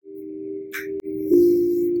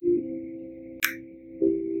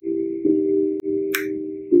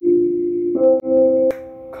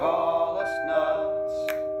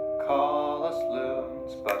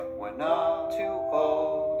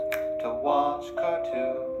watch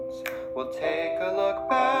cartoons. We'll take a look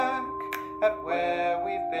back at where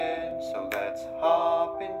we've been. So let's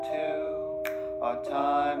hop into our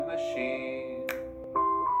time machine.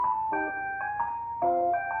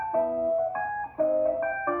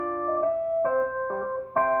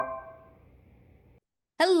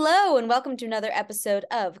 Hello, and welcome to another episode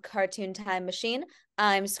of Cartoon Time Machine.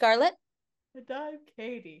 I'm Scarlett. And I'm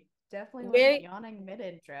Katie. Definitely wasn't Where yawning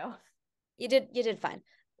mid-intro. you did fine.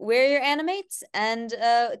 We're your animates, and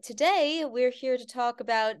today we're here to talk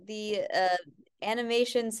about the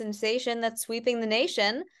animation sensation that's sweeping the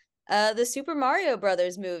nation, the Super Mario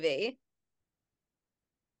Brothers movie.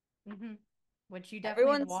 hmm Which you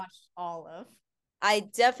definitely Everyone's watched all of. I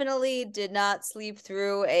definitely did not sleep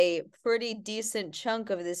through a pretty decent chunk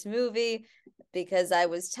of this movie because I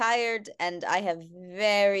was tired and I have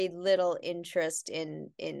very little interest in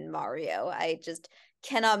Mario. I just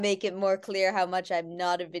cannot make it more clear how much I'm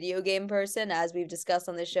not a video game person, as we've discussed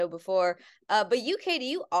on this show before. But you, Katie,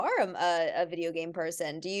 you are a video game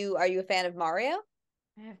person. Are you a fan of Mario?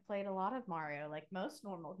 I have played a lot of Mario, like most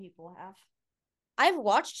normal people have. I've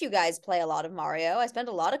watched you guys play a lot of Mario. I spent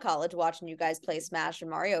a lot of college watching you guys play Smash and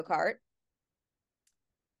Mario Kart.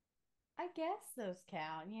 I guess those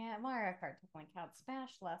count. Yeah, Mario Kart definitely counts.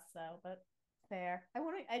 Smash less so, but fair.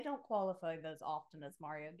 I don't qualify those often as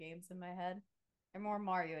Mario games in my head. They're more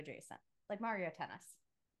Mario adjacent, like Mario Tennis.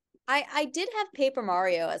 I did have Paper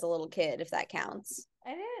Mario as a little kid, if that counts.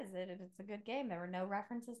 It is. It's a good game. There were no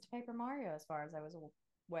references to Paper Mario as far as I was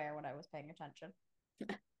aware when I was paying attention.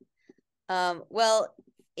 Well,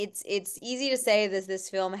 it's easy to say that this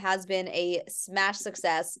film has been a smash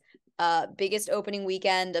success. Biggest opening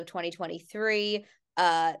weekend of 2023.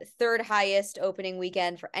 Third highest opening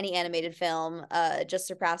weekend for any animated film. Just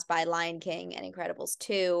surpassed by Lion King and Incredibles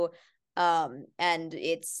 2. And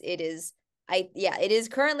it is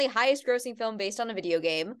currently highest grossing film based on a video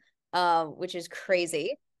game, which is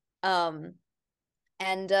crazy. Um, There's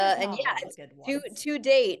and not a yeah, lot of it's good to ones. to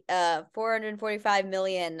date, 445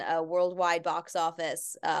 million worldwide box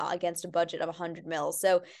office against a budget of 100 mil.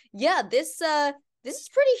 So yeah, this is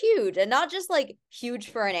pretty huge, and not just like huge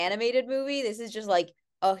for an animated movie. This is just like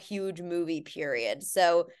a huge movie, period.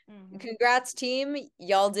 So hmm congrats, team.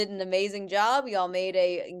 Y'all did an amazing job. Y'all made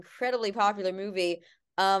a incredibly popular movie.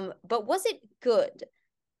 But was it good?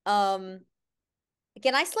 Um,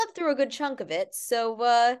 Again, I slept through a good chunk of it. So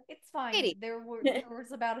It's fine. Katie. There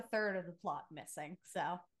was about a third of the plot missing,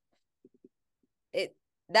 so it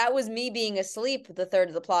that was me being asleep. The third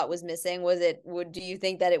of the plot was missing. Was it? Would Do you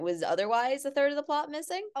think that it was otherwise a third of the plot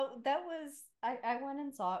missing? that was I went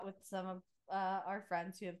and saw it with some of our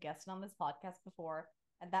friends who have guested on this podcast before,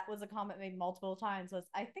 and that was a comment made multiple times. Was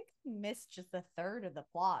I think I missed just a third of the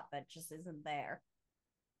plot that just isn't there.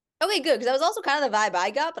 Okay, good, because that was also kind of the vibe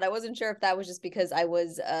I got, but I wasn't sure if that was just because I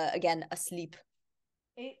was again asleep.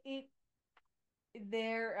 It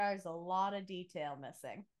there is a lot of detail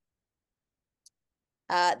missing.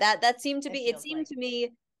 That seemed to It be it feels seemed like. to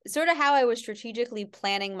me sort of how I was strategically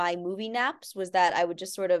planning my movie naps was that I would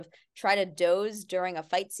just sort of try to doze during a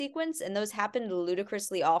fight sequence, and those happened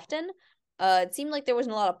ludicrously often. It seemed like there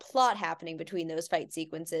wasn't a lot of plot happening between those fight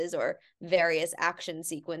sequences or various action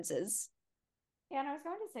sequences. Yeah, and I was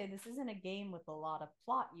going to say this isn't a game with a lot of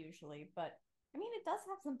plot usually, but I mean it does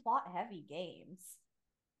have some plot heavy games.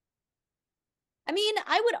 I mean,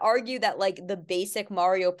 I would argue that like the basic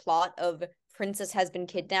Mario plot of princess has been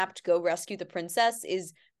kidnapped, go rescue the princess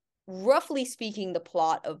is roughly speaking the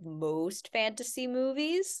plot of most fantasy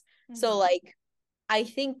movies. So Mm-hmm. like I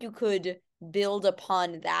think you could build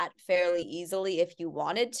upon that fairly easily if you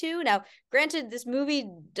wanted to. Now, granted, this movie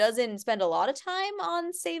doesn't spend a lot of time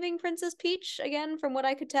on saving Princess Peach, again, from what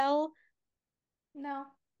I could tell. No,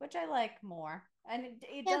 which I like more. And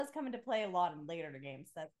it Yeah. does come into play a lot in later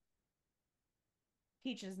games that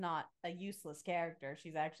Peach is not a useless character.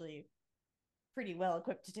 She's actually pretty well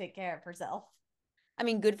equipped to take care of herself. I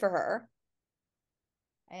mean, good for her.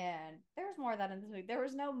 And there's more of that in this movie. There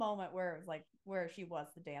was no moment where it was like where she was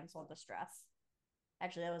the damsel in distress.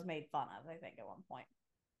 Actually, that was made fun of, I think, at one point.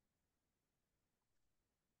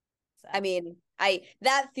 So I mean, I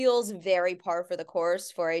that feels very par for the course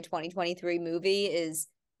for a 2023 movie is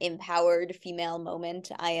empowered female moment.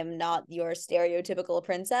 I am not your stereotypical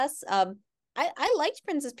princess. I liked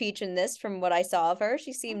Princess Peach in this from what I saw of her.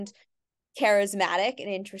 She seemed charismatic and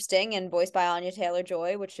interesting and voiced by Anya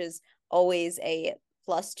Taylor-Joy, which is always a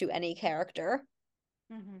plus to any character.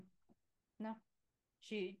 mm-hmm. No,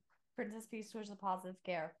 she Princess Peach was a positive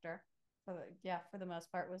character. So yeah, for the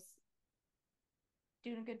most part, was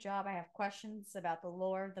doing a good job. I have questions about the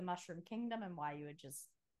lore of the Mushroom Kingdom and why you would just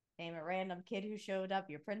name a random kid who showed up,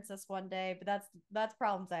 your princess one day. But that's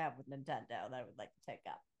problems I have with Nintendo that I would like to take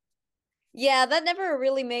up. Yeah, that never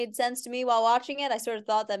really made sense to me while watching it. I sort of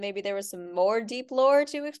thought that maybe there was some more deep lore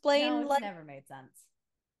to No, explain, it's like, never made sense.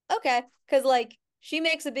 okay, because like she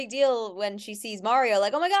makes a big deal when she sees Mario,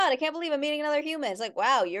 like, oh my God, I can't believe I'm meeting another human. It's like,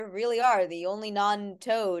 wow, you really are the only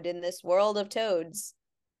non-toad in this world of toads.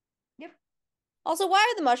 Yep. Also, why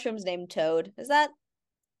are the mushrooms named Toad? Is that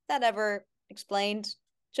ever explained?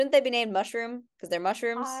 Shouldn't they be named Mushroom because they're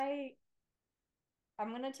mushrooms?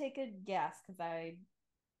 I'm gonna take a guess because I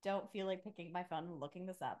don't feel like picking my phone and looking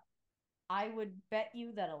this up. I would bet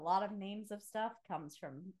you that a lot of names of stuff comes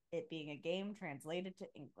from it being a game translated to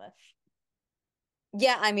English.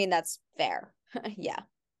 Yeah, I mean that's fair. Yeah.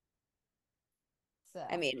 So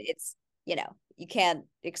I mean, it's, you can't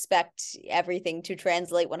expect everything to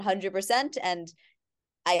translate 100%. And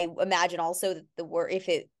I imagine also that the word, if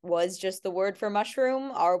it was just the word for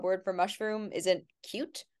mushroom, our word for mushroom isn't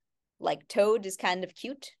cute. Like toad is kind of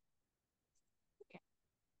cute.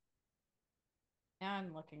 now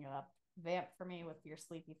I'm looking it up. Vamp for me with your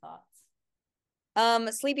sleepy thoughts.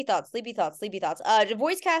 Sleepy thoughts, sleepy thoughts, sleepy thoughts. The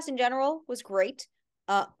voice cast in general was great.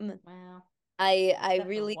 Well, I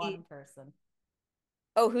except for one really. person.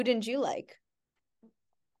 Oh, who didn't you like?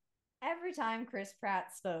 Every time Chris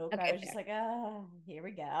Pratt spoke, I Okay, was just fair. like, oh, here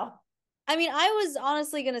we go. I mean, I was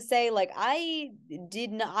honestly gonna say, like, I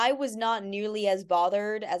was not nearly as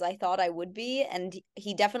bothered as I thought I would be, and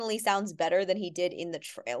he definitely sounds better than he did in the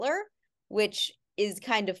trailer, which is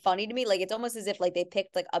kind of funny to me. Like, it's almost as if like they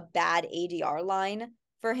picked like a bad ADR line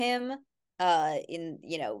for him,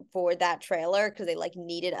 for that trailer because they like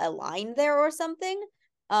needed a line there or something.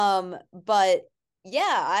 But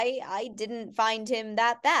yeah, I didn't find him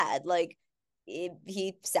that bad. Like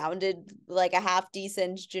he sounded like a half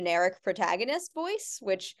decent generic protagonist voice,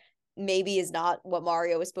 which maybe is not what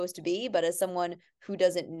Mario is supposed to be, but as someone who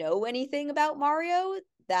doesn't know anything about Mario,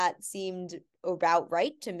 that seemed about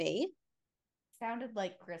right to me. Sounded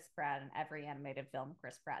like Chris Pratt in every animated film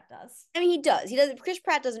Chris Pratt does. I mean, he does. He does. Chris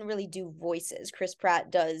Pratt doesn't really do voices. Chris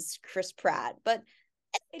Pratt does Chris Pratt, but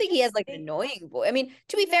I don't It think he just has like an it annoying voice. I mean,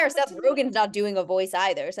 to be fair, no, but Seth Rogen's not doing a voice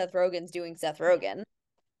either. Seth Rogen's doing Seth yeah, Rogen.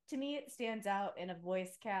 to me it stands out in a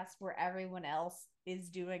voice cast where everyone else is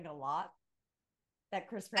doing a lot that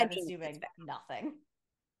Chris I Pratt is mean, that's doing fair. nothing.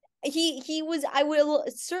 He was, I will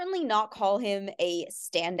certainly not call him a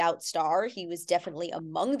standout star. He was definitely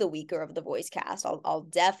among the weaker of the voice cast. I'll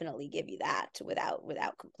definitely give you that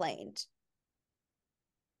without complaint.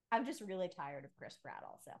 I'm just really tired of Chris Pratt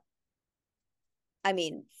also. I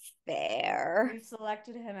mean, fair. We've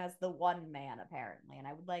selected him as the one man apparently, and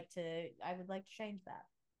I would like to change that.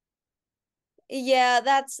 Yeah,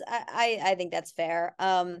 I think that's fair.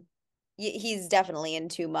 He's definitely in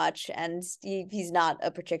too much, and he's not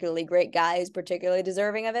a particularly great guy who's particularly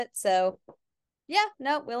deserving of it. So yeah,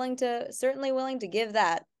 no, certainly willing to give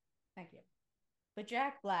that. Thank you. But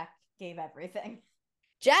Jack Black gave everything.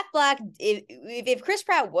 Jack Black, if Chris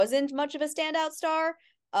Pratt wasn't much of a standout star,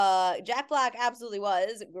 Jack Black absolutely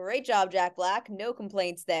was. Great job, Jack Black. No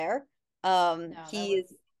complaints there. No, that He was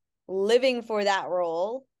is living for that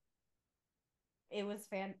role. it was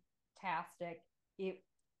fantastic. It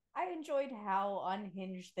I enjoyed how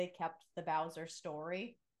unhinged they kept the Bowser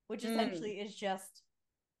story, which Mm. essentially is just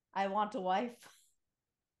I want a wife.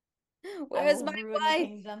 I Where's will my ruin the wife?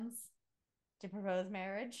 kingdoms to propose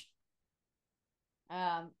marriage.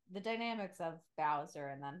 The dynamics of Bowser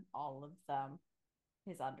and then all of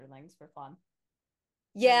his underlings were fun.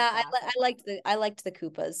 Very Yeah, classic. I liked the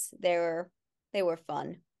Koopas. They were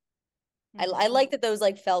fun. I Mm-hmm. like that those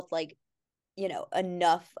like felt like,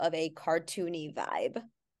 enough of a cartoony vibe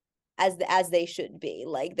as they should be.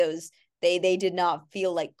 Like those they did not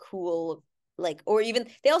feel like cool, like, or even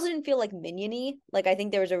they also didn't feel like miniony. Like I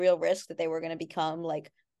think there was a real risk that they were going to become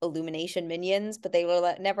like Illumination minions, but they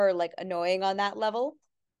were never like annoying on that level.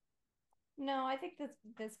 No, I think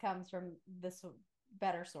this comes from this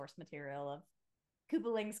better source material of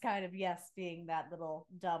Koopalings kind of yes being that little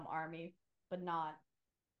dumb army, but not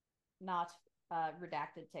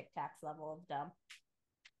redacted Tic Tacs level of dumb.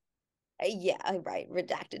 Yeah, right.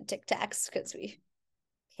 Redacted Tic Tacs because we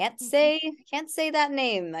can't say that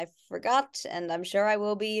name. I forgot, and I'm sure I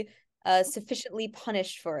will be sufficiently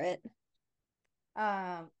punished for it.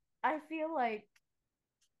 I feel like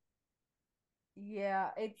yeah,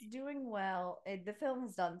 it's doing well. The film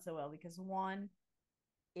has done so well because one,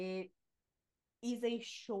 it is a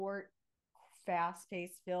short,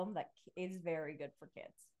 fast-paced film that is very good for kids.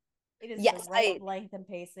 It is the Yes, right length and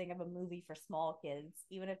pacing of a movie for small kids,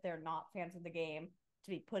 even if they're not fans of the game, to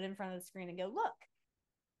be put in front of the screen and go, look,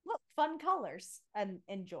 look, fun colors and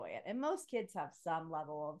enjoy it. And most kids have some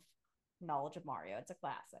level of knowledge of Mario. It's a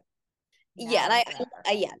classic. Yeah, Now and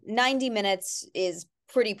forever. yeah, 90 minutes is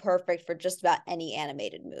pretty perfect for just about any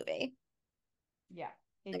animated movie. Yeah.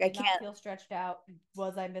 It Like I did not can't. feel stretched out.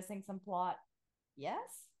 Was I missing some plot? Yes.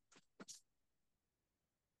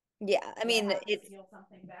 Yeah, I Do I mean have to it's steal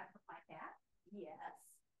something back from my cat? Yes.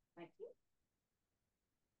 Thank you.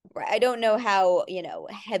 right. I don't know how,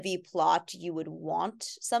 heavy plot you would want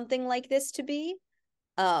something like this to be.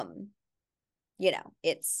 Um,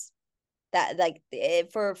 it's that like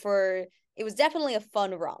for it was definitely a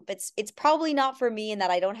fun romp. It's probably not for me in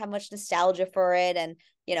that I don't have much nostalgia for it. And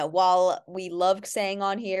while we love saying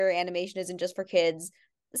on here animation isn't just for kids,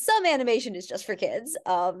 some animation is just for kids.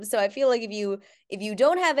 So I feel like if you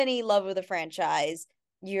don't have any love of the franchise,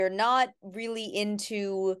 you're not really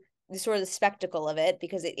into the sort of the spectacle of it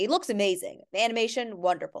because it looks amazing. The animation,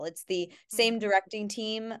 wonderful. It's the same directing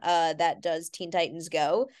team that does Teen Titans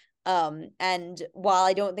Go. And while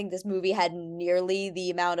I don't think this movie had nearly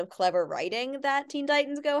the amount of clever writing that Teen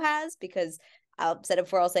Titans Go has, because I'll said it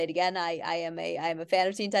before, I'll say it again. I am a fan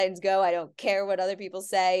of Teen Titans Go. I don't care what other people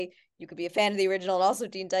say. You could be a fan of the original and also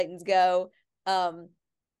Teen Titans Go.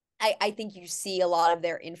 I think you see a lot of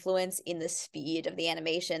their influence in the speed of the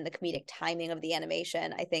animation, the comedic timing of the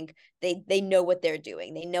animation. I think they know what they're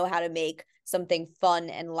doing. They know how to make something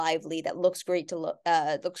fun and lively that looks great to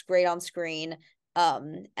looks great on screen.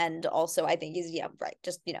 And also I think is right,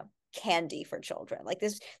 just candy for children. Like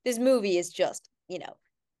this movie is just,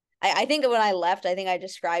 I think when I left, I think I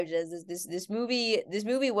described it as this movie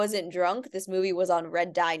wasn't drunk. This movie was on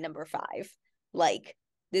red dye number 5. Like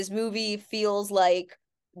this movie feels like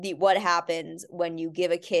the what happens when you give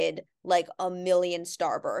a kid like a million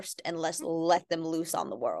starburst and let them loose on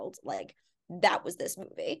the world. Like that was this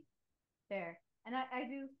movie. Fair. And I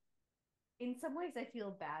do, in some ways, I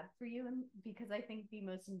feel bad for you because I think the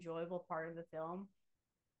most enjoyable part of the film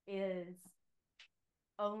is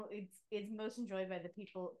it's most enjoyed by the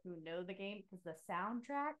people who know the game because the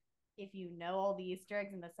soundtrack, if you know all the Easter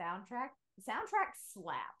eggs in the soundtrack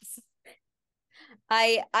slaps.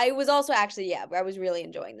 I was also actually, yeah, I was really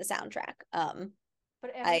enjoying the soundtrack.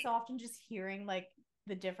 But every I so often just hearing like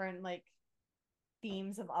the different like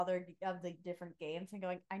themes of the different games and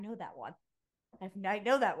going, I know that one. I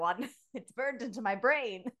know that one. It's burned into my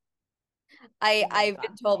brain. I've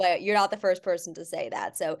been told by you're not the first person to say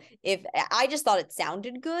that. So if I just thought it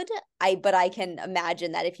sounded good, but I can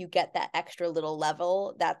imagine that if you get that extra little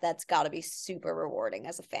level, that's got to be super rewarding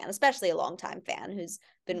as a fan, especially a longtime fan who's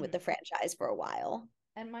been with the franchise for a while.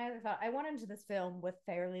 And my other thought, I went into this film with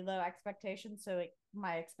fairly low expectations, so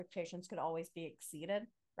my expectations could always be exceeded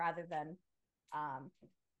rather than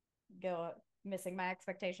go missing my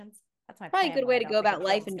expectations. That's my Probably a plan good when way I to don't go think a about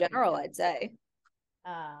life film's in going to be general, good. I'd say.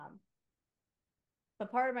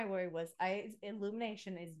 But part of my worry was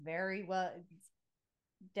Illumination is very well,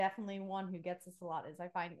 definitely one who gets this a lot. Is I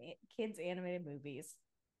find kids animated movies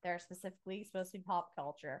that are specifically supposed to be pop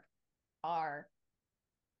culture are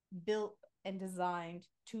built and designed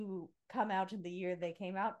to come out in the year they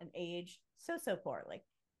came out and age so poorly.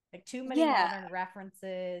 Like too many Yeah. modern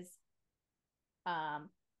references,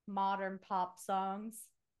 modern pop songs.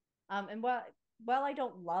 And while I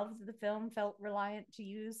don't love the film felt reliant to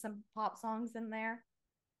use some pop songs in there,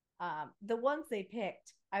 the ones they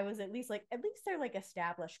picked, I was at least they're like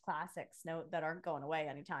established classics that aren't going away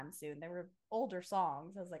anytime soon. They were older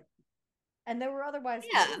songs. I was like, and there were otherwise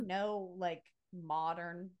Yeah. no like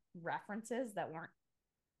modern references that weren't.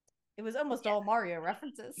 It was almost all Mario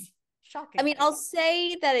references. Shocking. I mean, I'll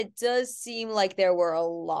say that it does seem like there were a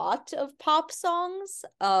lot of pop songs.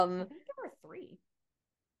 I think there were 3.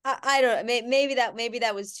 I don't know. Maybe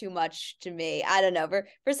that was too much to me. I don't know.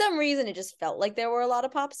 For some reason, it just felt like there were a lot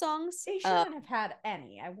of pop songs. They shouldn't have had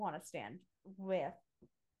any. I want to stand with.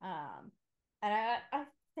 And I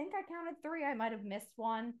think I counted 3. I might have missed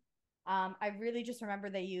one. I really just remember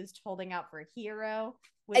they used "Holding Out for a Hero,"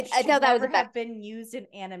 which I should thought that was never have been used in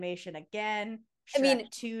animation again. Shrek I mean,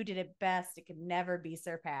 2 did it best. It could never be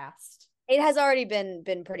surpassed. it has already been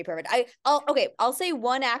pretty perfect. I'll say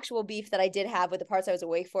one actual beef that I did have with the parts I was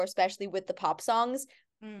awake for, especially with the pop songs.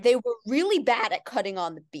 They were really bad at cutting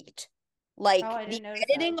on the beat. Like I the didn't notice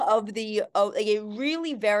editing that. of like it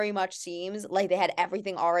really very much seems like they had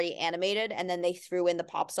everything already animated and then they threw in the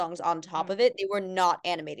pop songs on top of it. They were not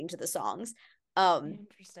animating to the songs.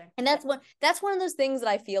 Interesting. And that's one of those things that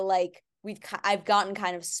I feel like I've gotten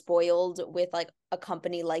kind of spoiled with like a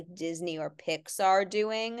company like Disney or Pixar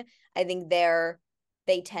doing. I think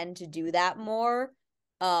they tend to do that more.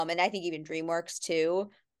 And I think even DreamWorks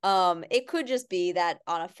too. It could just be that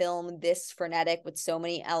on a film this frenetic with so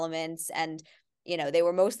many elements, and they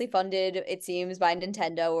were mostly funded, it seems, by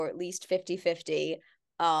Nintendo, or at least 50-50.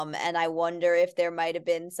 And I wonder if there might have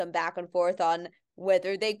been some back and forth on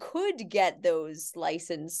whether they could get those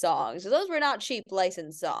licensed songs. Those were not cheap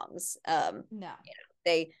licensed songs. No.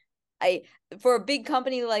 They I For a big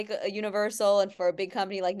company like Universal and for a big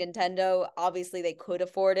company like Nintendo, obviously they could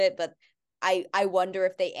afford it, but I wonder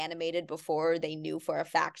if they animated before they knew for a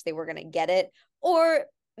fact they were going to get it, or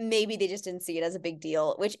maybe they just didn't see it as a big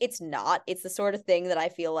deal, which it's not. It's the sort of thing that I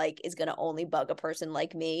feel like is going to only bug a person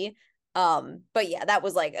like me. But yeah, that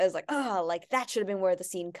was like, I was like, oh, like that should have been where the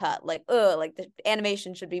scene cut. Like, like the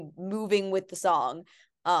animation should be moving with the song.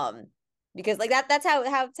 Because like that's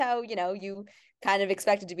how you kind of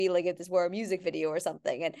expect it to be, like if this were a music video or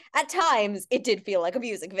something. And at times it did feel like a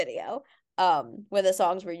music video, when the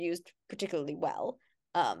songs were used particularly well.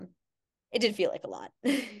 It did feel like a lot.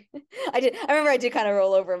 I remember I did kind of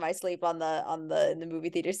roll over in my sleep in the movie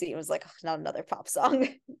theater seat and was like, oh, not another pop song.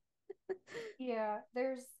 Yeah,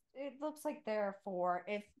 it looks like there are four,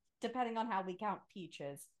 if depending on how we count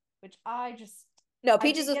Peaches, which No, I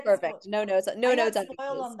Peaches did was get perfect. No notes. No I got notes on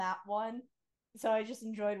spoiled Peaches. on that one. So I just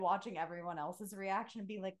enjoyed watching everyone else's reaction and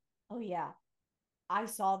being like, oh yeah, I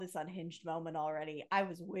saw this unhinged moment already. I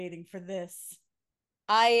was waiting for this.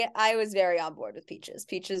 I was very on board with Peaches.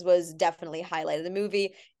 Peaches was definitely highlight of the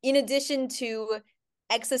movie. In addition to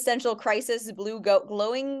existential crisis,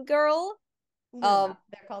 glowing girl. Luma.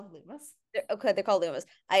 They're called Lumas. They're called Lumas.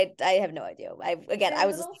 I have no idea. I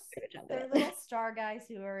was asleep for a chunk of They're it. little star guys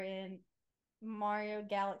who are in Mario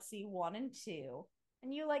Galaxy 1 and 2.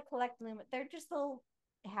 And you like collect Luma. They're just little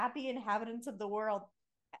happy inhabitants of the world.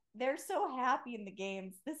 They're so happy in the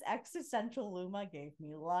games. This existential Luma gave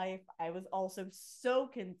me life. I was also so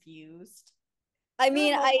confused. I There were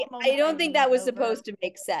mean, multiple I moments I don't think that leaned was over. supposed to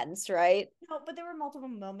make sense, right? No, but there were multiple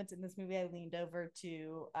moments in this movie I leaned over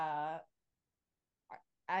to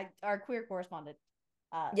our queer correspondent,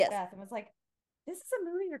 Yes. Beth, and was like, "This is a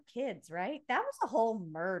movie for kids, right? That was a whole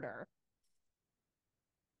murder.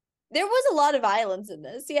 There was a lot of violence in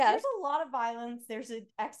this, yeah. There's a lot of violence. There's an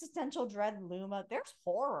existential dread Luma. There's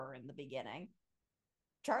horror in the beginning.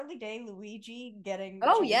 Charlie Day Luigi getting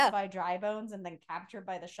Oh chased yeah. by dry bones and then captured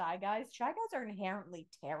by the Shy Guys. Shy Guys are inherently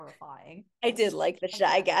terrifying. I did like the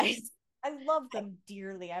Shy Guys. I love them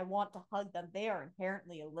dearly. I want to hug them. They are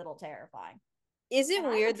inherently a little terrifying. Is it And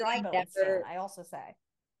I'm a weird that dry I bone stan, never I also say.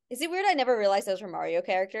 Is it weird I never realized those were Mario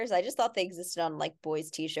characters? I just thought they existed on like boys'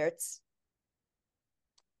 t-shirts.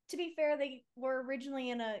 To be fair, they were originally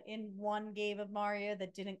in one game of Mario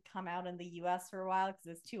that didn't come out in the US for a while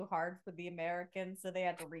because it's too hard for the Americans, so they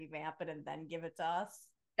had to revamp it and then give it to us.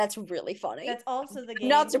 That's really funny. That's also the I'm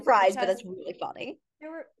not game surprised, but has that's really funny.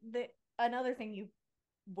 there were another thing you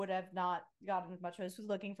would have not gotten as much of was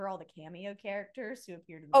looking for all the cameo characters who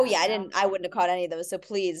appeared in the Oh yeah, background. I wouldn't have caught any of those. So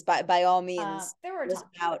please, by all means, There were a list ton.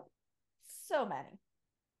 them out. So many.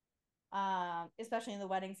 Especially in the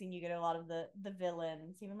wedding scene, you get a lot of the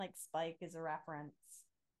villains. Even like Spike is a reference.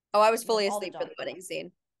 Oh, I was You know, fully all the asleep for the wedding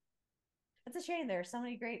scene. It's a shame there are so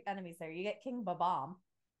many great enemies there. You get King Babam,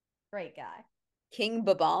 great guy. King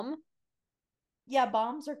Babam? Yeah,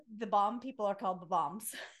 the bomb people are called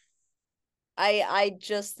Babams. I'm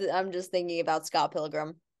just thinking about Scott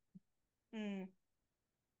Pilgrim. Mm.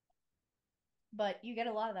 But you get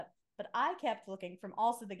a lot of that. But I kept looking from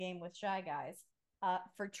also the game with Shy Guys,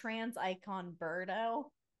 for trans icon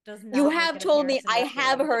Birdo. Does not You make have an told me, appearance in I this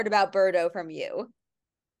have game. heard about Birdo from you.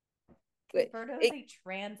 Because Birdo is a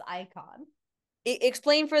trans icon.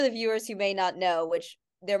 Explain for the viewers who may not know, which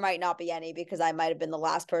there might not be any because I might have been the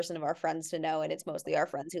last person of our friends to know, and it's mostly our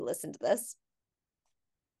friends who listen to this.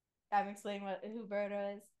 I'm explaining who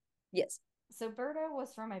Birdo is. Yes. So Birdo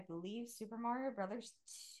was from, I believe, Super Mario Brothers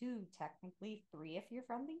 2, technically 3 if you're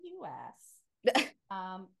from the US.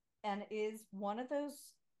 And is one of those,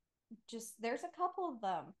 just there's a couple of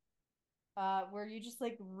them where you just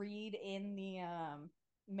like read in the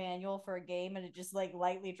manual for a game and it just like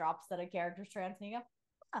lightly drops that a character's trans and you go,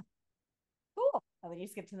 huh, cool. And then you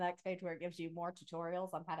skip to the next page where it gives you more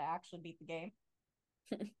tutorials on how to actually beat the game.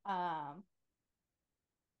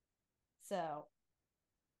 So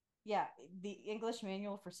yeah, the English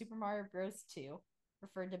manual for Super Mario Bros. 2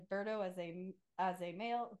 referred to Birdo as a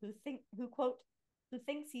male who quote who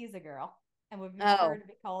thinks he is a girl and would prefer to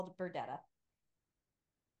be called Birdetta.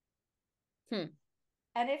 And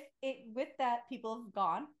if it with that people have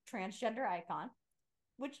gone transgender icon,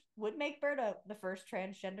 which would make Birdo the first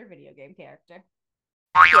transgender video game character.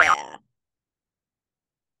 Yeah.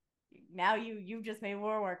 Now you just made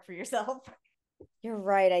more work for yourself. You're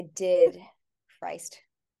right, I did. Christ.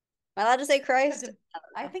 Am I allowed to say Christ?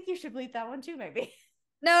 I think you should bleep that one too, maybe.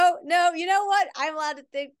 No, you know what? I'm allowed to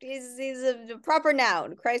think he's a proper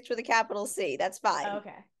noun. Christ with a capital C. That's fine.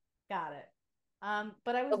 Okay, got it.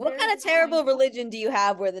 But I was But what very kind of terrible disappointed. religion do you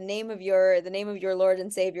have where the name of your Lord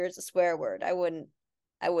and Savior is a swear word? I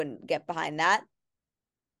wouldn't get behind that.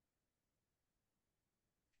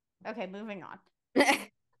 Okay, moving on.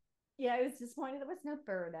 Yeah, I was disappointed there was no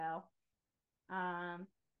Birdo.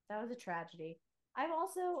 That was a tragedy. I'm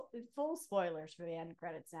also full spoilers for the end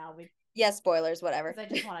credits now. Yes, spoilers, whatever.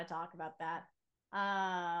 Because I just want to talk about that.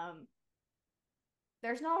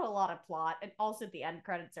 There's not a lot of plot, and also the end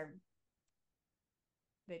credits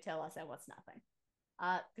they tell us almost nothing.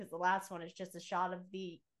 Because the last one is just a shot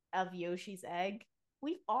of Yoshi's egg.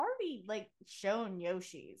 We've already shown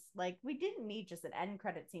Yoshi's. We didn't need just an end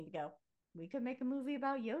credit scene to go, we could make a movie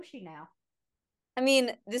about Yoshi now. I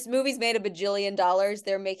mean, this movie's made $1 bajillion.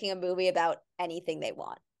 They're making a movie about anything they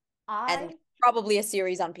want. And probably a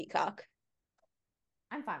series on Peacock.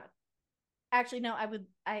 I'm fine with it. Actually, no,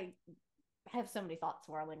 I have so many thoughts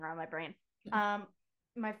swirling around my brain.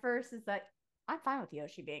 My first is that I'm fine with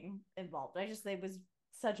Yoshi being involved. I just think it was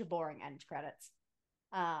such a boring end credits.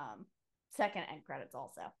 Second end credits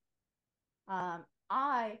also.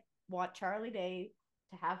 I want Charlie Day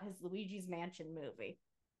to have his Luigi's Mansion movie.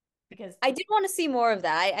 Because I did want to see more of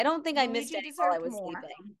that. I don't think I missed Luigi it while I deserved was more.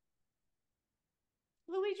 sleeping.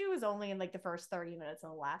 Luigi was only in the first 30 minutes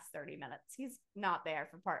and the last 30 minutes. He's not there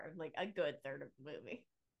for part of a good third of the movie.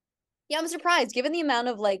 Yeah, I'm surprised. Given the amount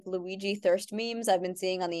of Luigi thirst memes I've been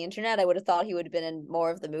seeing on the internet, I would have thought he would have been in more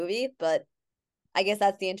of the movie, but I guess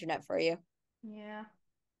that's the internet for you. Yeah.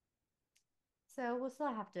 So we'll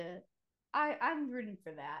still have to I'm rooting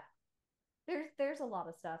for that. There's a lot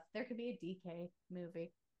of stuff. There could be a DK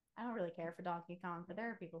movie. I don't really care for Donkey Kong, but there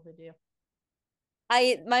are people who do.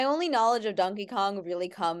 My only knowledge of Donkey Kong really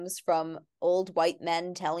comes from old white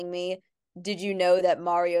men telling me, "Did you know that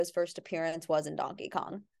Mario's first appearance was in Donkey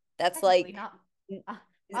Kong?" That's technically not. is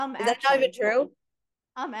that not even true?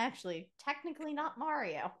 Actually technically not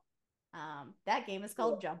Mario. That game is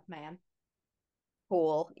called Jumpman.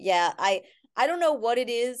 Cool. Yeah, I don't know what it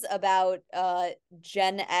is about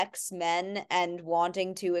Gen X men and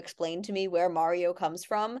wanting to explain to me where Mario comes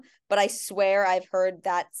from, but I swear I've heard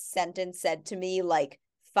that sentence said to me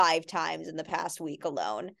 5 times in the past week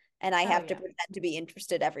alone, and I have to pretend to be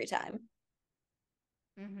interested every time.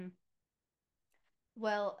 Mm-hmm.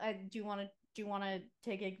 Well, do you want to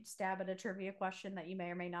take a stab at a trivia question that you may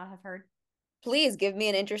or may not have heard? Please give me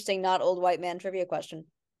an interesting, not old white man trivia question.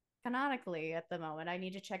 Canonically, at the moment, I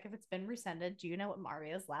need to check if it's been rescinded. Do you know what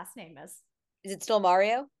Mario's last name is? Is it still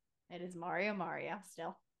Mario? It is Mario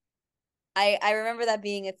still. I remember that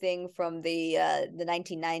being a thing from the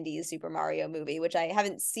 1990s Super Mario movie, which I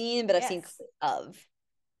haven't seen, but I've seen clips of.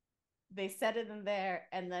 They said it in there,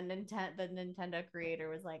 and then the Nintendo creator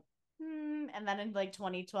was like, and then in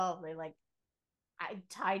 2012, they I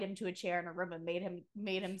tied him to a chair in a room and made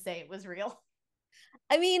him say it was real.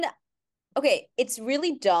 I mean, okay, it's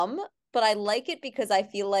really dumb, but I like it because I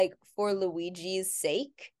feel like for Luigi's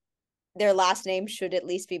sake, their last name should at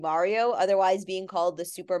least be Mario. Otherwise, being called the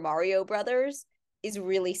Super Mario Brothers is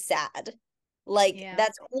really sad.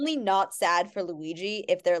 That's only not sad for Luigi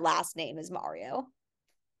if their last name is Mario.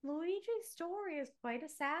 Luigi's story is quite a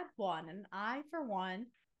sad one, and I, for one,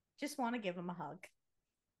 just want to give him a hug.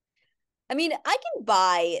 I mean, I can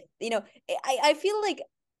buy, I feel like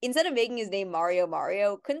instead of making his name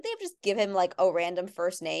Mario, couldn't they have just give him a random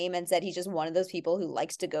first name and said he's just one of those people who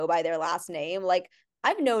likes to go by their last name?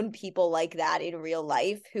 I've known people like that in real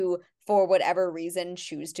life who, for whatever reason,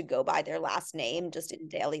 choose to go by their last name just in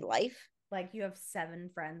daily life. You have 7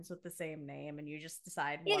 friends with the same name and you just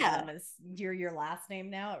decide one of them is your last name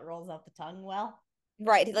now. It rolls off the tongue well.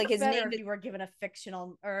 Right. His better name if you were given a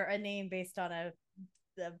fictional or a name based on a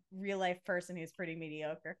real life person who's pretty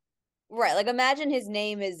mediocre. Right. Imagine his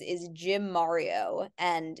name is Jim Mario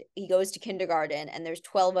and he goes to kindergarten and there's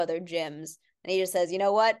 12 other Jims and he just says, you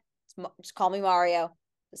know what? Just call me Mario.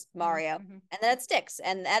 Just Mario. Mm-hmm. And then it sticks.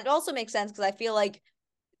 And that also makes sense because I feel like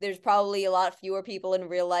there's probably a lot fewer people in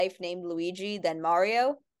real life named Luigi than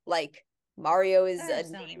Mario. Mario is There's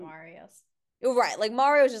so many Marios. Right.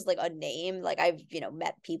 Mario is just a name. I've,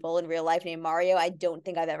 met people in real life named Mario. I don't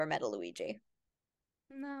think I've ever met a Luigi.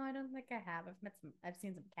 No, I don't think I have. I've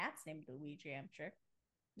seen some cats named Luigi, I'm sure.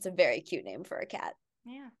 It's a very cute name for a cat.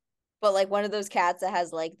 Yeah. But one of those cats that has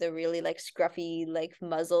the really scruffy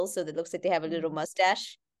muzzle so that it looks like they have a little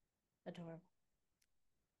mustache. Adorable.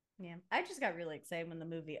 Yeah. I just got really excited when the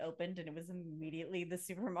movie opened and it was immediately the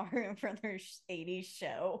Super Mario Brothers 80s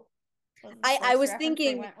show. I was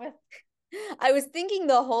thinking went with. I was thinking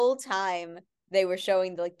the whole time they were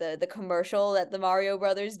showing the commercial that the Mario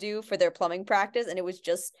Brothers do for their plumbing practice, and it was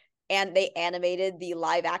just and they animated the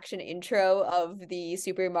live action intro of the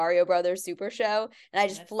Super Mario Brothers Super Show, and I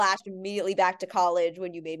just flashed immediately back to college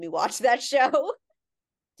when you made me watch that show.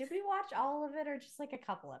 Did we watch all of it or just like a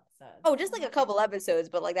couple episodes? Oh, just like a couple episodes,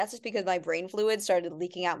 but like that's just because my brain fluid started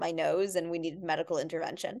leaking out my nose and we needed medical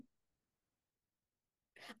intervention.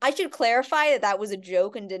 I should clarify that that was a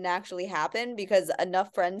joke and didn't actually happen because enough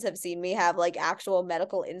friends have seen me have like actual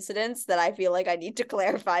medical incidents that I feel like I need to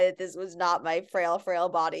clarify that this was not my frail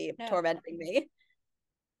body tormenting me.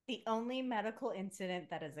 The only medical incident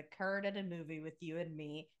that has occurred at a movie with you and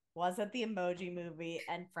me was at the Emoji Movie,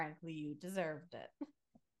 and frankly, you deserved it.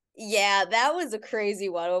 Yeah, that was a crazy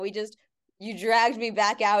one. When you dragged me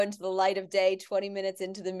back out into the light of day 20 minutes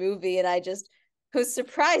into the movie, and I just was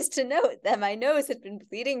surprised to note that my nose had been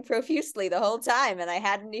bleeding profusely the whole time, and I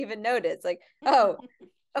hadn't even noticed. Like, oh,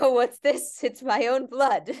 what's this? It's my own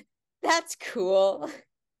blood. That's cool.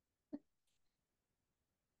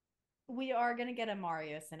 We are gonna get a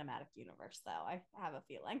Mario cinematic universe, though. I have a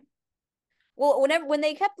feeling. Well, when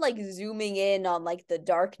they kept like zooming in on like the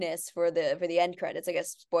darkness for the end credits, I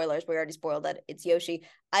guess spoilers, we already spoiled that it's Yoshi.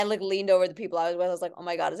 I like leaned over the people I was with. I was like, oh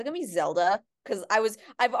my God, is it gonna be Zelda? Because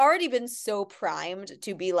I've already been so primed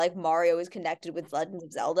to be like Mario is connected with Legend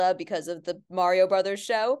of Zelda because of the Mario Brothers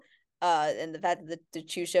show, and the fact that the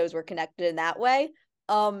two shows were connected in that way.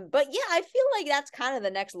 But yeah, I feel like that's kind of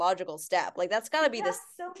the next logical step. Like that's gotta be this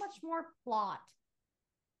so much more plot.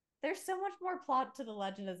 There's so much more plot to The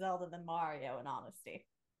Legend of Zelda than Mario, in honesty.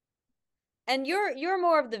 And you're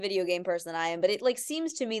more of the video game person than I am, but it like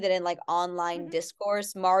seems to me that in like online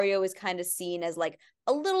discourse, Mario is kind of seen as like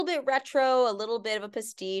a little bit retro, a little bit of a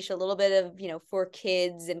pastiche, a little bit of, for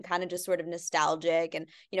kids and kind of just sort of nostalgic and,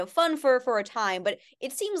 fun for a time. But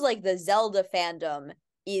it seems like the Zelda fandom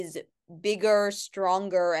is bigger,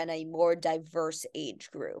 stronger, and a more diverse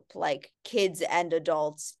age group, like kids and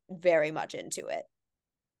adults very much into it.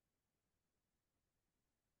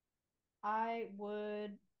 I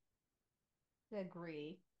would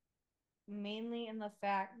agree, mainly in the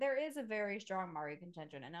fact there is a very strong Mario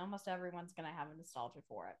contingent, and almost everyone's going to have a nostalgia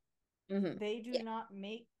for it. They do not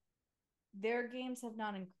make their games have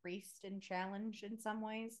not increased in challenge in some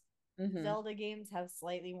ways. Zelda games have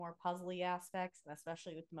slightly more puzzly aspects,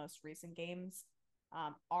 especially with the most recent games,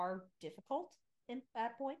 are difficult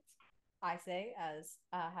at points. I say, as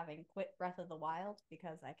having quit Breath of the Wild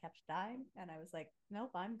because I kept dying, and I was like,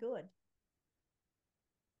 nope, I'm good.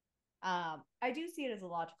 I do see it as a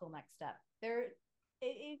logical next step.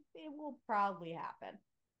 It will probably happen.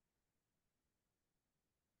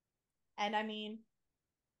 And I mean,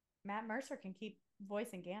 Matt Mercer can keep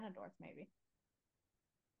voicing Ganondorf, maybe.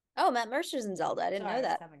 Oh, Matt Mercer's in Zelda. I didn't know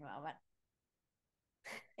that. I was having a moment.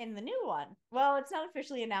 In the new one, well, it's not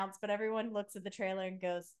officially announced, but everyone looks at the trailer and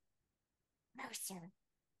goes, Mercer.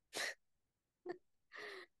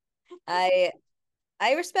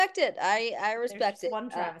 I respect it. I respect it. One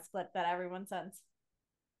Travis clip that everyone sends.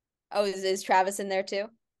 Oh, is Travis in there too?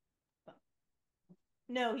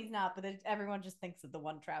 No, he's not. But everyone just thinks of the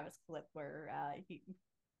one Travis clip where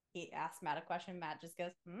he asks Matt a question. Matt just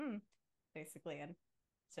goes, basically, and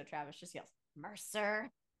so Travis just yells, Mercer.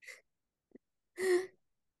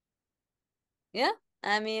 Yeah,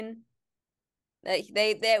 I mean,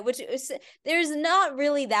 they which is, there's not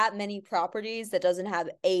really that many properties that doesn't have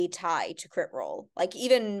a tie to crit roll. Like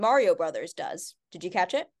even Mario Brothers does. Did you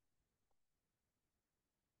catch it?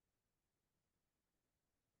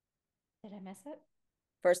 Did I miss it?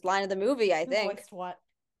 First line of the movie, I think. Voiced what?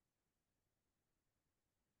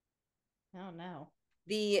 Oh no.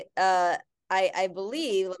 The I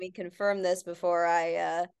believe, let me confirm this before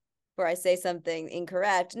I say something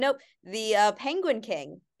incorrect. Nope. The Penguin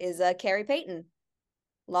King is Carrie Payton.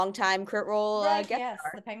 Longtime crit roll right, yes,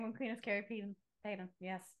 star. The Penguin Queen is Carrie Payton.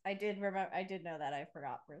 Yes, I did remember. I did know that. I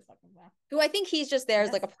forgot for a second. Who I think he's just there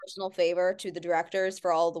as like a personal favor to the directors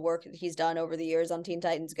for all the work that he's done over the years on Teen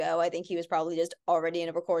Titans Go. I think he was probably just already in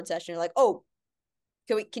a record session. Like, oh,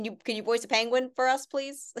 can you voice a penguin for us,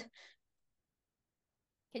 please?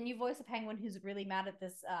 Can you voice a penguin who's really mad at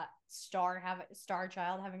this star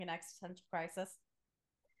child having an existential crisis?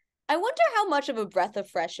 I wonder how much of a breath of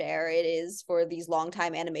fresh air it is for these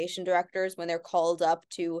longtime animation directors when they're called up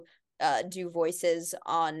to do voices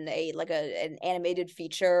on an animated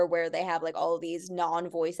feature where they have like all of these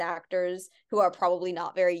non-voice actors who are probably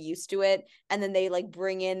not very used to it, and then they like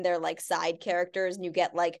bring in their like side characters and you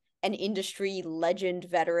get like an industry legend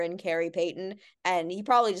veteran, Carrie Payton, and he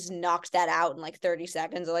probably just knocked that out in like 30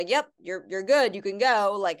 seconds. Like, yep, you're good, you can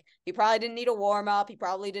go. Like, he probably didn't need a warm up. He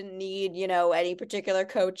probably didn't need, any particular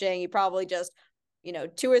coaching. He probably just,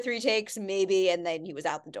 2 or 3 takes maybe, and then he was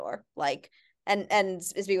out the door. Like, and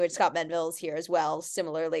speaking with Scott Menville's here as well,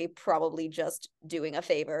 similarly, probably just doing a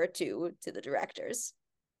favor to the directors.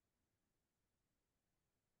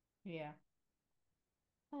 Yeah.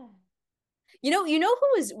 You know who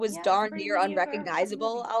was Yeah, it's darn pretty near mediocre of a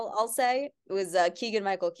unrecognizable, movie. I'll say. It was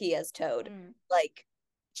Keegan-Michael Key as Toad. Mm. Like,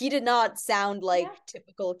 he did not sound like Yeah.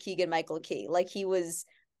 typical Keegan-Michael Key. Like, he must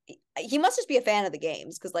just be a fan of the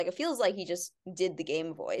games, because like it feels like he just did the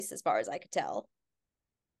game voice as far as I could tell.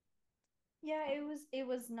 Yeah, it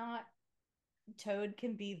was not. Toad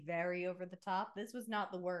can be very over the top. This was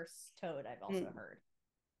not the worst Toad I've also Mm. heard.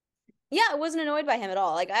 Yeah, I wasn't annoyed by him at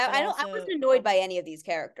all. Like, But I also, wasn't annoyed by any of these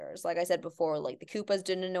characters. Like I said before, like the Koopas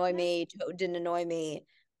didn't annoy no. me, Toad didn't annoy me.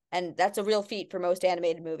 And that's a real feat for most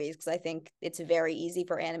animated movies, because I think it's very easy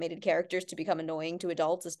for animated characters to become annoying to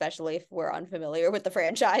adults, especially if we're unfamiliar with the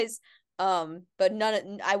franchise. But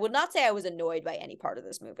I would not say I was annoyed by any part of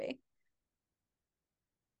this movie.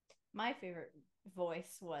 My favorite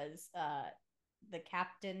voice was the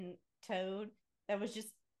Captain Toad that was just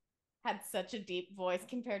had such a deep voice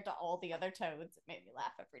compared to all the other toads. It made me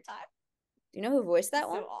laugh every time. Do you know who voiced that It's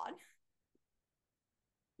one? so odd.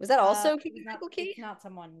 Was that also It was not. Keegan-Michael Key? It's not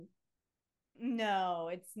someone. No,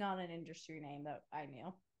 it's not an industry name that I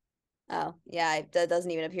knew. Oh, yeah, that doesn't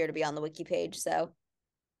even appear to be on the wiki page, so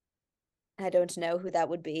I don't know who that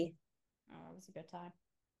would be. Oh, it was a good time.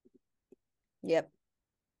 Yep.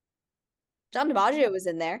 John DiMaggio was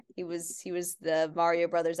in there. He was the Mario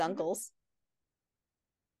Brothers Mm-hmm. uncles.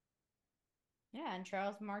 Yeah, and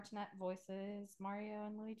Charles Martinet voices Mario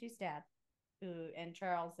and Luigi's dad. And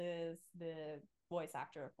Charles is the voice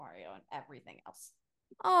actor of Mario and everything else.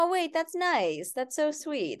 Oh, wait, that's nice. That's so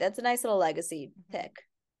sweet. That's a nice little legacy Mm-hmm. pick.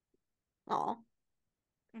 Oh.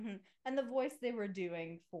 Mm-hmm. And the voice they were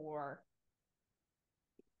doing for,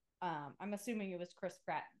 I'm assuming it was Chris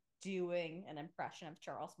Pratt doing an impression of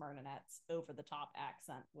Charles Martinet's over the top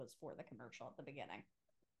accent was for the commercial at the beginning.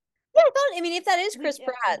 Yeah, I mean, if that is Chris Yeah,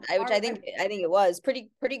 Pratt, which I think it was pretty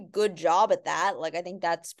good job at that. Like, I think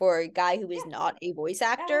that's for a guy who is yeah, not a voice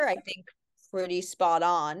that actor, was I think pretty spot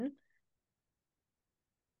on.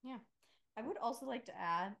 yeah. I would also like to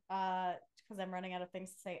add, because I'm running out of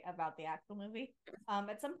things to say about the actual movie.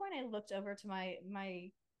 At some point I looked over to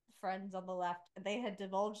my friends on the left. They had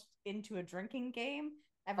divulged into a drinking game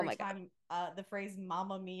Oh every my God. time the phrase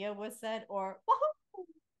 "Mamma Mia" was said, or "Wahoo!"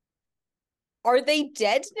 Are they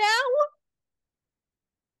dead now?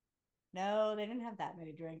 No, they didn't have that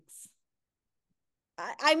many drinks.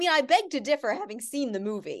 I mean, I beg to differ, having seen the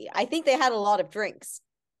movie. I think they had a lot of drinks.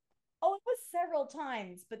 Oh, it was several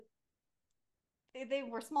times, but they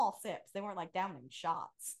were small sips. They weren't like downing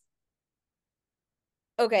shots.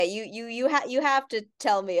 Okay, you have to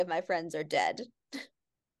tell me if my friends are dead.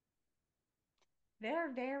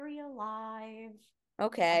 They're very alive. I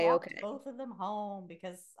Okay, walked okay. both of them home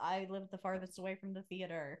because I lived the farthest away from the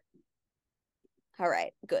theater. All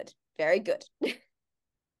right, good. Very good.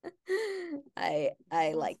 I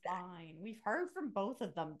Everyone's like that. fine. We've heard from both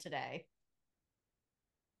of them today.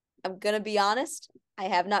 I'm gonna be honest, I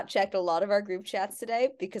have not checked a lot of our group chats today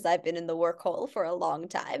because I've been in the work hole for a long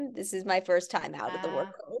time. This is my first time out of the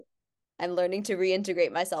work Uh, hole. I'm learning to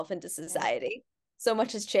reintegrate myself into yeah. society. So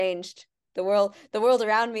much has changed. The world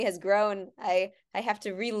around me has grown. I have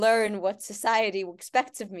to relearn what society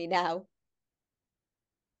expects of me now.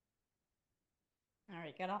 All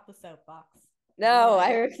right, get off the soapbox. No,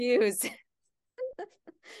 I refuse.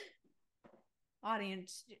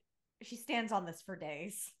 Audience, she stands on this for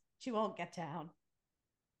days. She won't get down.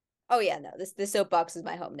 Oh yeah, no, this soapbox is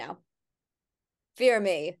my home now. Fear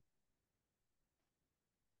me.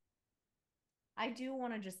 I do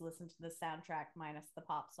want to just listen to the soundtrack minus the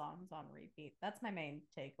pop songs on repeat. That's my main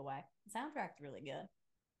takeaway. The soundtrack's really good.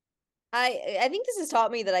 I think this has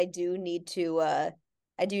taught me that I do need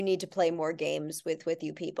to play more games with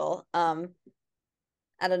you people.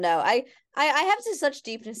 I don't know. I have such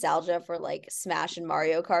deep nostalgia for like Smash and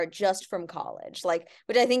Mario Kart just from college. Like,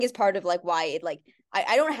 which I think is part of like why it like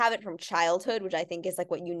I don't have it from childhood, which I think is like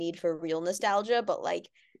what you need for real nostalgia, but like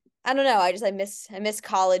I don't know. I miss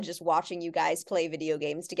college, just watching you guys play video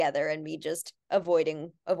games together and me just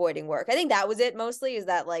avoiding work. I think that was it mostly, is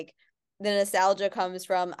that like the nostalgia comes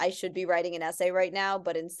from I should be writing an essay right now,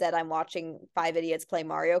 but instead I'm watching five idiots play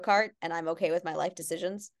Mario Kart and I'm okay with my life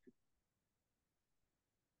decisions.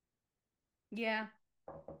 Yeah.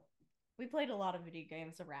 We played a lot of video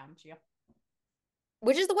games around you.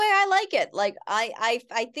 Which is the way I like it. Like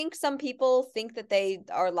I think some people think that they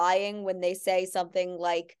are lying when they say something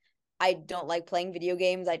like, I don't like playing video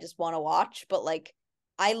games, I just want to watch, but like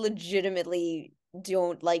I legitimately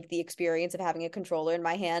don't like the experience of having a controller in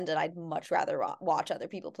my hand, and I'd much rather watch other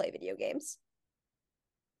people play video games.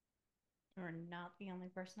 You're not the only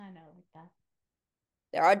person I know like that.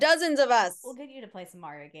 There are dozens of us. We'll get you to play some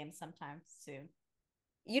Mario games sometime soon.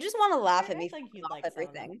 You just want to laugh at me I think you'd off like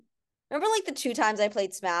everything. Remember like the 2 times I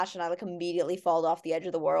played Smash and I like immediately fall off the edge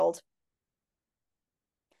of the world?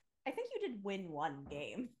 I think you did win one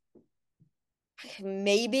game.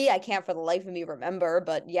 Maybe. I can't for the life of me remember,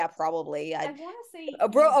 but yeah, probably. I want to say a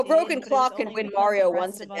broken clock can win Mario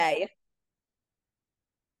once a day.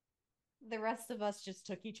 The rest of us just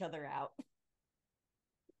took each other out.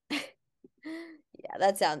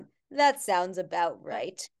 Yeah, that sounds about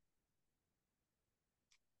right.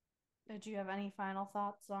 Do you have any final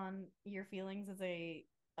thoughts on your feelings as a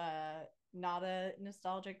not a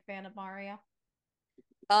nostalgic fan of Mario?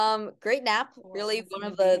 Great nap. Or Really this one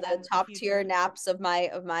of movie the and top future? tier naps of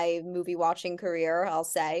my movie watching career, I'll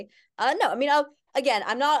say. No, I mean,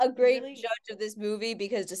 I'm not a great Really? judge of this movie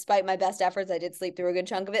because despite my best efforts, I did sleep through a good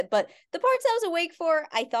chunk of it. But the parts I was awake for,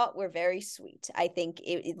 I thought were very sweet. I think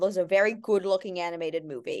it was a very good looking animated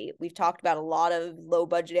movie. We've talked about a lot of low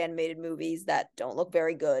budget animated movies that don't look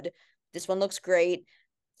very good. This one looks great.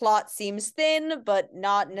 Plot seems thin, but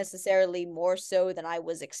not necessarily more so than I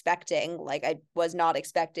was expecting. Like, I was not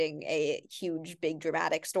expecting a huge, big,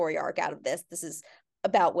 dramatic story arc out of this. This is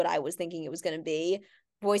about what I was thinking it was going to be.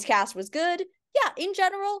 Voice cast was good. Yeah, in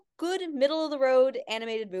general, good, middle of the road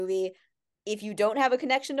animated movie. If you don't have a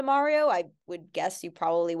connection to Mario, I would guess you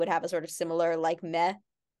probably would have a sort of similar, like, meh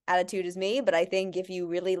attitude as me. But I think if you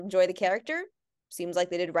really enjoy the character, seems like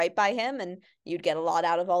they did right by him, and you'd get a lot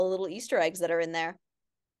out of all the little Easter eggs that are in there.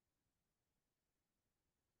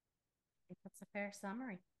 That's a fair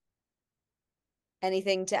summary.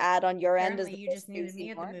 Anything to add on your end? Apparently, you just needed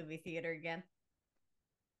me at the movie theater again.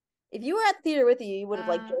 If you were at the theater with you, you would have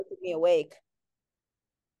like jolted me awake.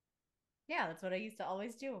 Yeah, that's what I used to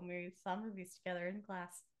always do when we saw movies together in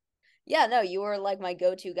class. Yeah, no, you were like my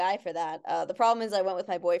go-to guy for that. The problem is I went with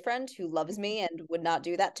my boyfriend who loves me and would not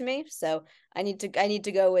do that to me. So I need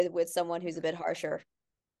to go with someone who's a bit harsher.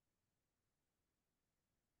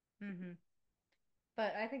 Mm-hmm.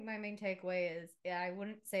 But I think my main takeaway is, yeah, I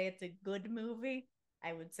wouldn't say it's a good movie.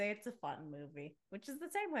 I would say it's a fun movie, which is the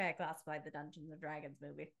same way I classified the Dungeons and Dragons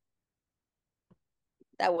movie.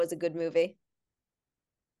 That was a good movie.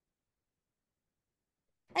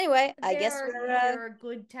 Anyway, I guess there are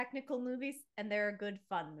good technical movies and there are good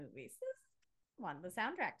fun movies. The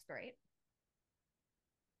soundtrack's great.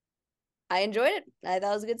 I enjoyed it. I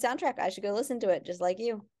thought it was a good soundtrack. I should go listen to it, just like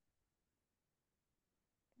you.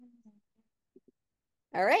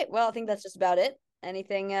 All right. Well, I think that's just about it.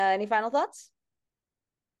 Anything? Any final thoughts?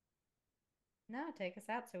 No, take us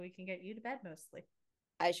out so we can get you to bed mostly.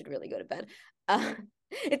 I should really go to bed.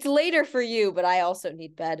 It's later for you, but I also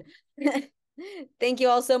need bed. Thank you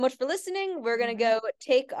all so much for listening. We're going to go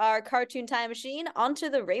take our cartoon time machine onto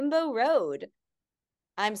the Rainbow Road.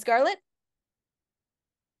 I'm Scarlett.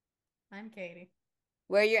 I'm Katie.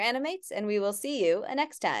 We're your animates, and we will see you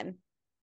next time.